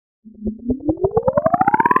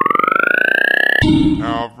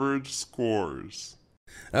Average scores.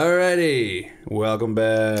 Alrighty, welcome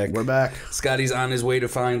back. We're back. Scotty's on his way to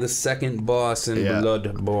find the second boss in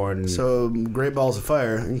Bloodborne. So, great balls of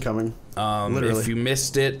fire incoming. Literally. If you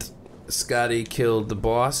missed it, Scotty killed the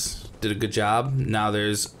boss. Did a good job. Now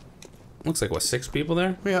there's, looks like what, 6 people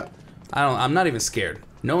there? Yeah. I'm not even scared.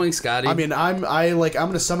 Knowing Scotty. I mean, I'm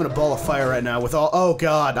gonna summon a ball of fire right now with all. Oh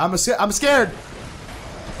God, I'm scared.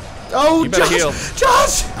 Oh, you better heal.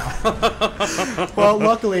 Josh! Well,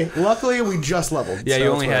 luckily we just leveled. Yeah, so you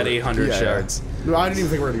only it's had whatever. 800 shards. No, I didn't even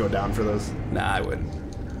think we were gonna go down for those. Nah, I wouldn't.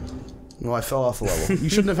 Well, I fell off the level. You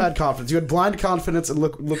shouldn't have had confidence. You had blind confidence, and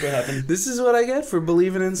look what happened. This is what I get for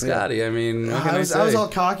believing in Scotty. Yeah. I mean, what can I say? I was all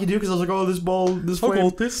cocky, dude, because I was like, oh, this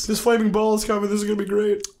flaming ball is coming. This is gonna be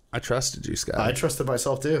great. I trusted you, Scotty. I trusted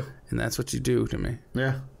myself too. And that's what you do to me.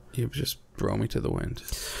 Yeah. You just throw me to the wind.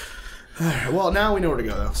 Well, now we know where to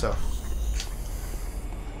go, though,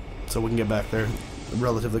 so we can get back there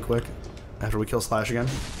relatively quick after we kill Slash again.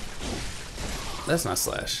 That's not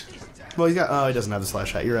Slash. Well, he doesn't have the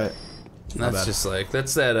Slash hat. You're right. That's just like,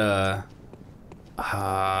 that's that,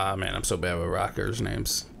 man, I'm so bad with rockers'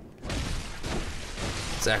 names.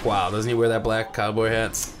 Zach Wild, doesn't he wear that black cowboy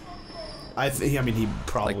hats? I mean, he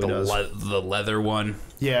probably like does. The leather one.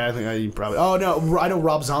 Yeah, I think he probably. Oh no, I know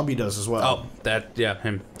Rob Zombie does as well. Oh, yeah,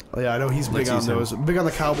 him. Oh, yeah, I know he's big on those. Big on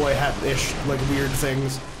the cowboy hat-ish, like weird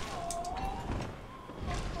things.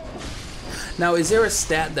 Now, is there a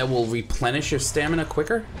stat that will replenish your stamina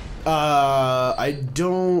quicker? I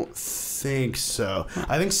don't think so.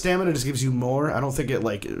 I think stamina just gives you more. I don't think it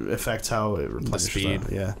like affects how it replenishes. The speed.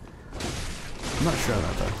 Yeah. I'm not sure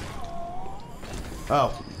about that.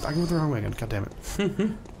 Oh, I went the wrong way again. God damn it.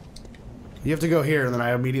 You have to go here, and then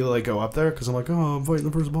I immediately like go up there because I'm like, oh, I'm fighting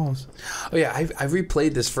the first boss. Oh yeah, I've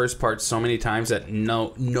replayed this first part so many times that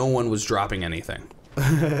no one was dropping anything.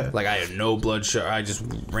 Like I had no blood shot. I just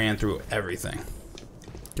ran through everything.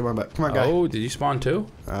 Come on back. Come on, guy. Oh, did you spawn too?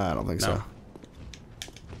 I don't think so.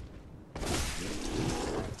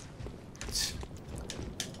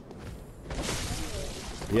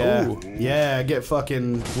 Yeah. Ooh. Yeah, get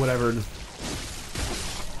fucking whatever.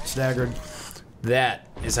 Staggered. That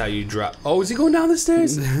is how you drop. Oh, is he going down the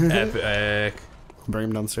stairs? Epic. Bring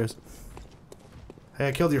him downstairs. Hey,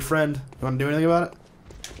 I killed your friend. You want to do anything about it?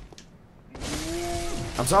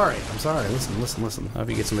 I'm sorry. Listen. Oh, if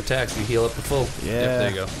you get some attacks, you heal up to full. Yeah. Yep, there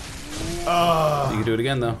you go. You can do it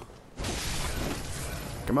again, though.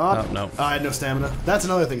 Come on. No. Oh, I had no stamina. That's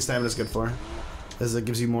another thing stamina's good for. Is it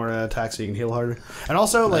gives you more attacks so you can heal harder. And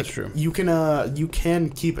also, like, you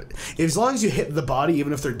can keep it. As long as you hit the body,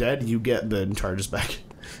 even if they're dead, you get the charges back.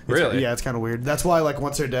 Really? Yeah, it's kind of weird. That's why, like,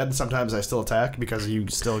 once they're dead, sometimes I still attack because you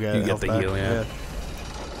still get you get the back. heal, yeah.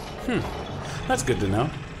 That's good to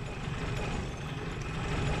know.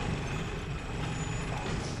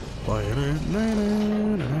 Right.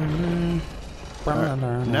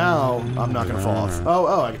 Now I'm not gonna fall off.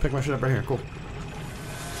 Oh, I can pick my shit up right here. Cool.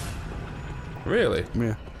 Really?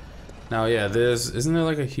 Yeah. Now, yeah, isn't there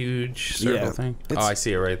like a huge circle thing? Oh, I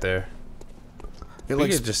see it right there. You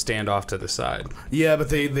could just stand off to the side. Yeah, but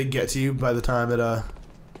they get to you by the time it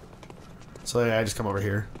So yeah, I just come over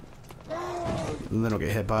here, and then I'll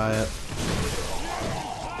get hit by it.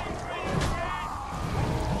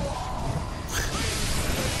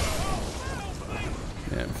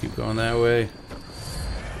 Yeah, keep going that way.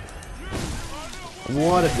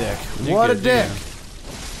 What a dick! What a dick!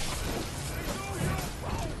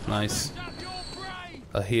 Nice.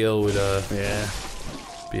 A heal would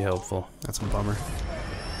be helpful. That's a bummer.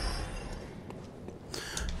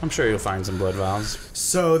 I'm sure you'll find some blood vials.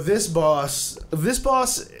 So this boss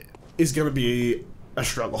is gonna be a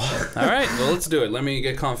struggle. All right, well let's do it. Let me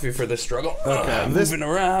get comfy for this struggle. Okay, moving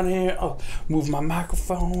around here. Oh, move my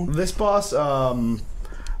microphone. This boss, you're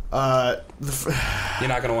not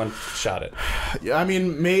gonna one-shot it. I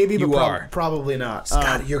mean, maybe, but probably not.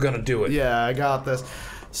 Scott, you're gonna do it. Yeah, I got this.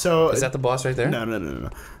 So is that the boss right there? No.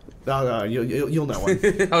 You'll know one.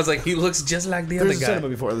 I was like, he looks just like the other guy. There's a cinema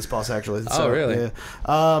before this boss, actually. Oh, really? Yeah.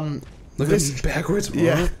 Look at him backwards.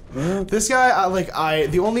 Yeah. This guy,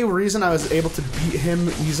 the only reason I was able to beat him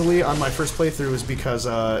easily on my first playthrough is because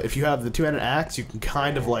if you have the two-handed axe, you can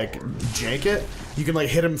kind of like jank it. You can like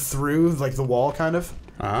hit him through like the wall, kind of.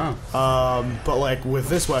 But like with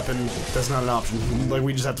this weapon, that's not an option. Like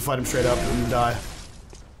we just have to fight him straight up and die.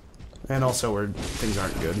 And also where things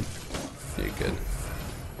aren't good. You're good.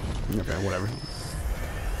 Okay, whatever.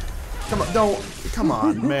 Come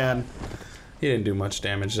on, man. He didn't do much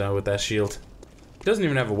damage though with that shield. He doesn't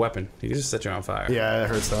even have a weapon. He can just set you on fire. Yeah, it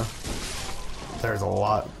hurts though. There's a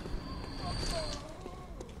lot.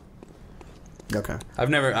 Okay. I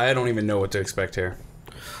don't even know what to expect here.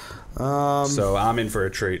 So I'm in for a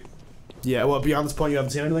treat. Yeah, well, beyond this point, you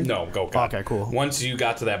haven't seen anything? No, go. Okay, cool. Once you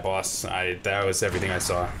got to that boss, that was everything I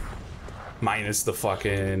saw. Minus the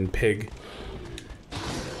fucking pig.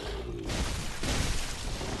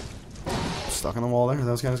 Stuck on the wall there?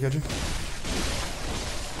 That was kind of sketchy.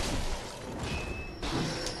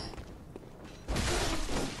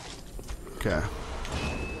 Okay.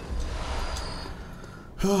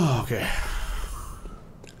 Oh, okay.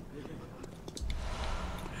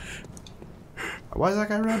 Why is that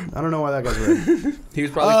guy red? I don't know why that guy's red. He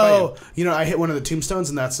was probably fighting. You know, I hit one of the tombstones,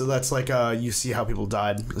 and that's like you see how people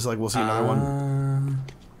died. It's like we'll see another one.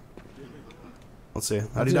 Let's see.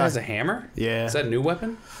 How do you die? Has a hammer? Yeah. Is that a new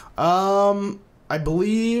weapon? I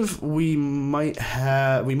believe we might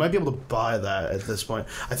be able to buy that at this point.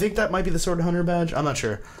 I think that might be the Sword Hunter badge. I'm not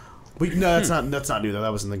sure. No, that's not new though.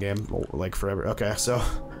 That was in the game like forever. Okay, so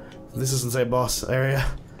this is inside boss area.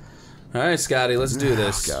 All right, Scotty, let's do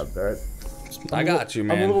this. God, all right. I got you,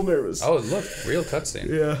 man. I'm a little nervous. Oh, look, real cutscene.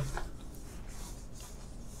 Yeah.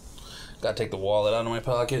 Gotta take the wallet out of my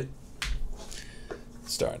pocket.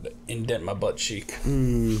 Starting to indent my butt cheek.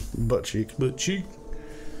 Butt cheek. Butt cheek.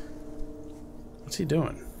 What's he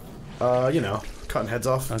doing? You know, cutting heads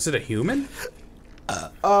off. Oh, is it a human?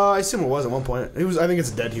 I assume it was at one point. It was. I think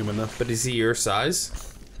it's a dead human though. But is he your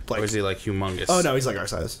size? Like, or is he like humongous? Oh no, he's like our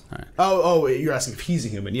size. Right. Oh, wait, you're asking if he's a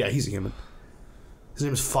human? Yeah, he's a human. His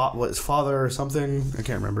name is Father or something. I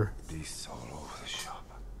can't remember. Beasts all over the shop.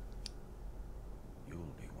 You'll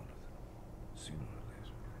be one of them sooner or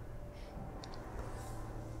later.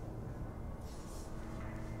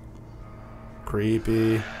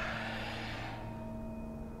 Creepy.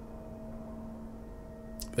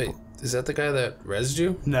 Wait, is that the guy that rezzed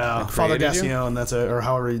you? No, Father Gascoigne. That's or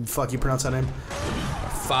however the fuck you pronounce that name.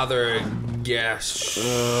 Father Gash.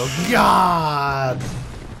 Oh God.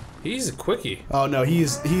 He's a quickie. Oh no,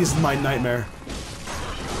 he's my nightmare.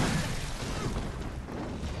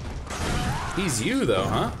 He's you though,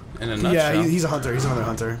 huh? In a nutshell. Yeah, he's a hunter. He's another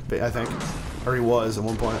hunter, I think, or he was at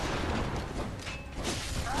one point.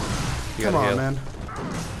 Come on, man.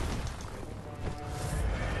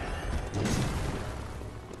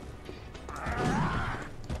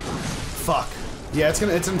 Fuck. Yeah, it's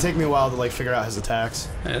gonna take me a while to like figure out his attacks.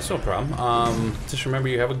 Yeah, that's no problem. Just remember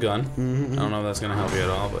you have a gun. I don't know if that's gonna help you at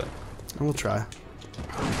all, but we'll try.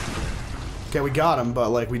 Okay, we got him, but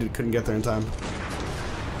like we couldn't get there in time.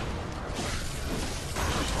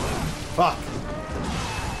 Fuck.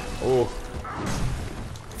 Oh,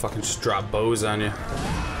 fucking just drop bows on you. All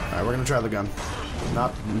right, we're gonna try the gun.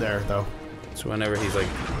 Not there though. So whenever he's like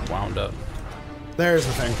wound up. There's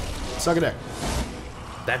the thing. Suck a dick.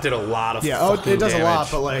 That did a lot of it does damage. a lot,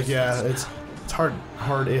 but like yeah, it's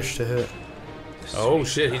hard-ish to hit. Oh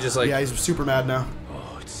shit, he just like he's super mad now.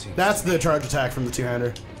 Oh, it seems That's the charge attack from the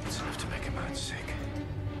two-hander. it's enough to make a man sick.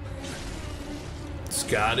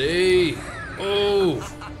 Scotty. Oh,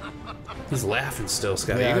 he's laughing still,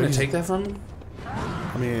 Scotty. Yeah, Are you gonna he's- take that from him?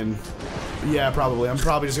 I mean, yeah, probably. I'm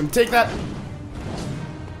probably just gonna take that.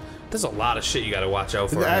 There's a lot of shit you gotta watch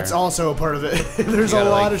out for. That's here. also a part of it. There's a gotta,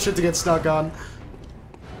 lot like- of shit to get stuck on.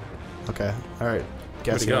 Okay, alright.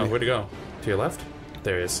 Where'd he go? Where'd he go? To your left?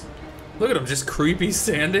 There he is. Look at him, just creepy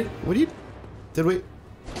standing. What do you... Did we...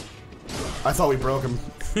 I thought we broke him.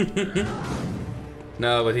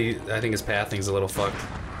 No, but I think his pathing's a little fucked.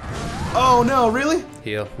 Oh, no, really?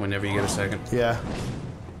 Heal whenever you get a second. Yeah.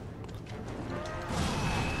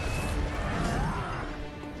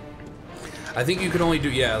 I think you can only do,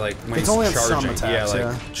 like when It's he's only on charging. some attacks,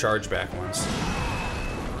 yeah, charge back ones.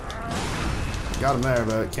 Got him there,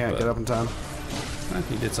 but can't get up in time.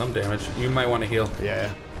 He did some damage. You might want to heal.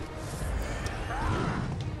 Yeah.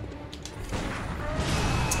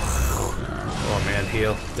 Oh man,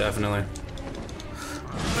 heal. Definitely.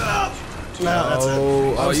 No, that's it.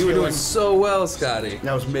 Oh, you were doing healing. so well, Scotty.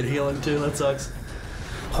 That was mid-healing, too. That sucks.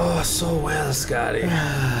 Oh, so well, Scotty.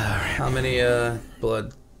 How many,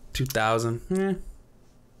 blood? 2,000?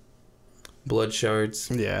 Blood shards.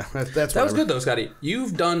 Yeah, that's That was good though, Scotty.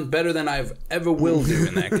 You've done better than I've ever will do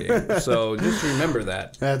in that game. So just remember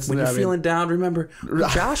that. When you're feeling down, remember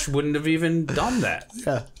Josh wouldn't have even done that.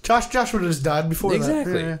 Yeah, Josh would have just died before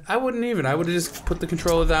Exactly. that. Yeah. I wouldn't even. I would have just put the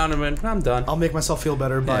controller down and went, I'm done. I'll make myself feel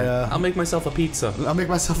better by I'll make myself a pizza. I'll make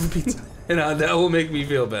myself a pizza. You know, that will make me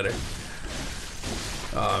feel better.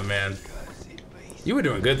 Oh man. You were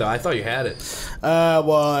doing good though. I thought you had it.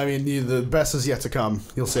 Well, I mean, the best is yet to come.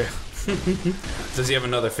 You'll see. Does he have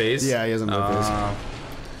another phase? Yeah, he has another phase.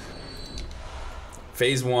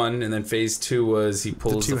 Phase 1 and then phase 2 was he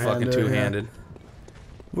pulls the fucking two-hander, two-handed.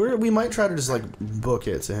 We might try to just like book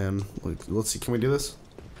it to him. Like, let's see. Can we do this?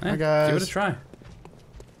 Hi guys. Give it a try.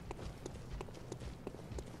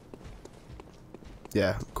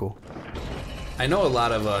 Yeah, cool. I know a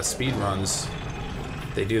lot of speed runs.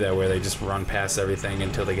 They do that where they just run past everything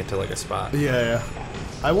until they get to like a spot. Yeah.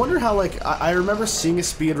 I wonder how like I remember seeing a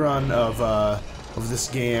speed run of this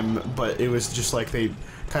game, but it was just like they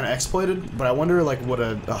kind of exploited. But I wonder like what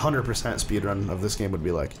a 100% speed run of this game would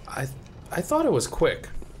be like. I thought it was quick.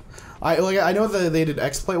 I know that they did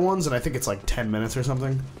exploit ones, and I think it's like 10 minutes or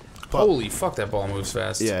something. But, holy fuck, that ball moves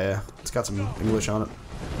fast. Yeah. It's got some English on it.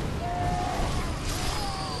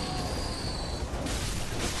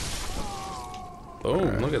 Boom,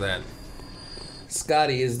 right. Look at that.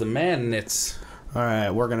 Scotty is the man, and it's...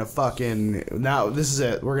 Alright, we're gonna fucking... Now, this is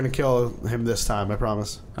it. We're gonna kill him this time, I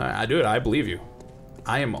promise. I do it. I believe you.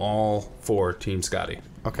 I am all for Team Scotty.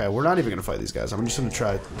 Okay, we're not even gonna fight these guys. I'm just gonna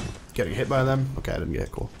try getting hit by them. Okay, I didn't get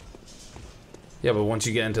hit. Cool. Yeah, but once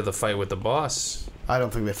you get into the fight with the boss... I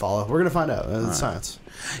don't think they follow. We're gonna find out. It's science.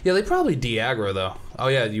 Yeah, they probably de-aggro, though. Oh,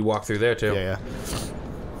 yeah, you walk through there, too. Yeah.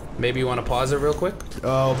 Maybe you want to pause it real quick?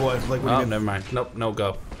 Oh, boy. Like, what never mind. Nope, no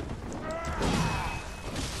go.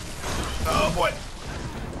 Oh, boy.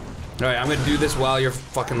 Alright, I'm gonna do this while you're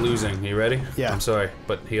fucking losing. You ready? Yeah. I'm sorry,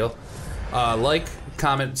 but heal. Like,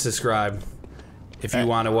 comment, subscribe if you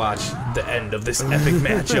want to watch the end of this epic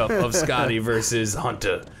matchup of Scotty versus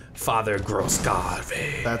Hunter, Father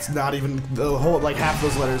Gascoigne. That's not even the whole, like half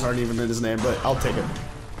those letters aren't even in his name, but I'll take it.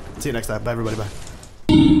 See you next time. Bye, everybody. Bye.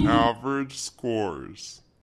 Average scores.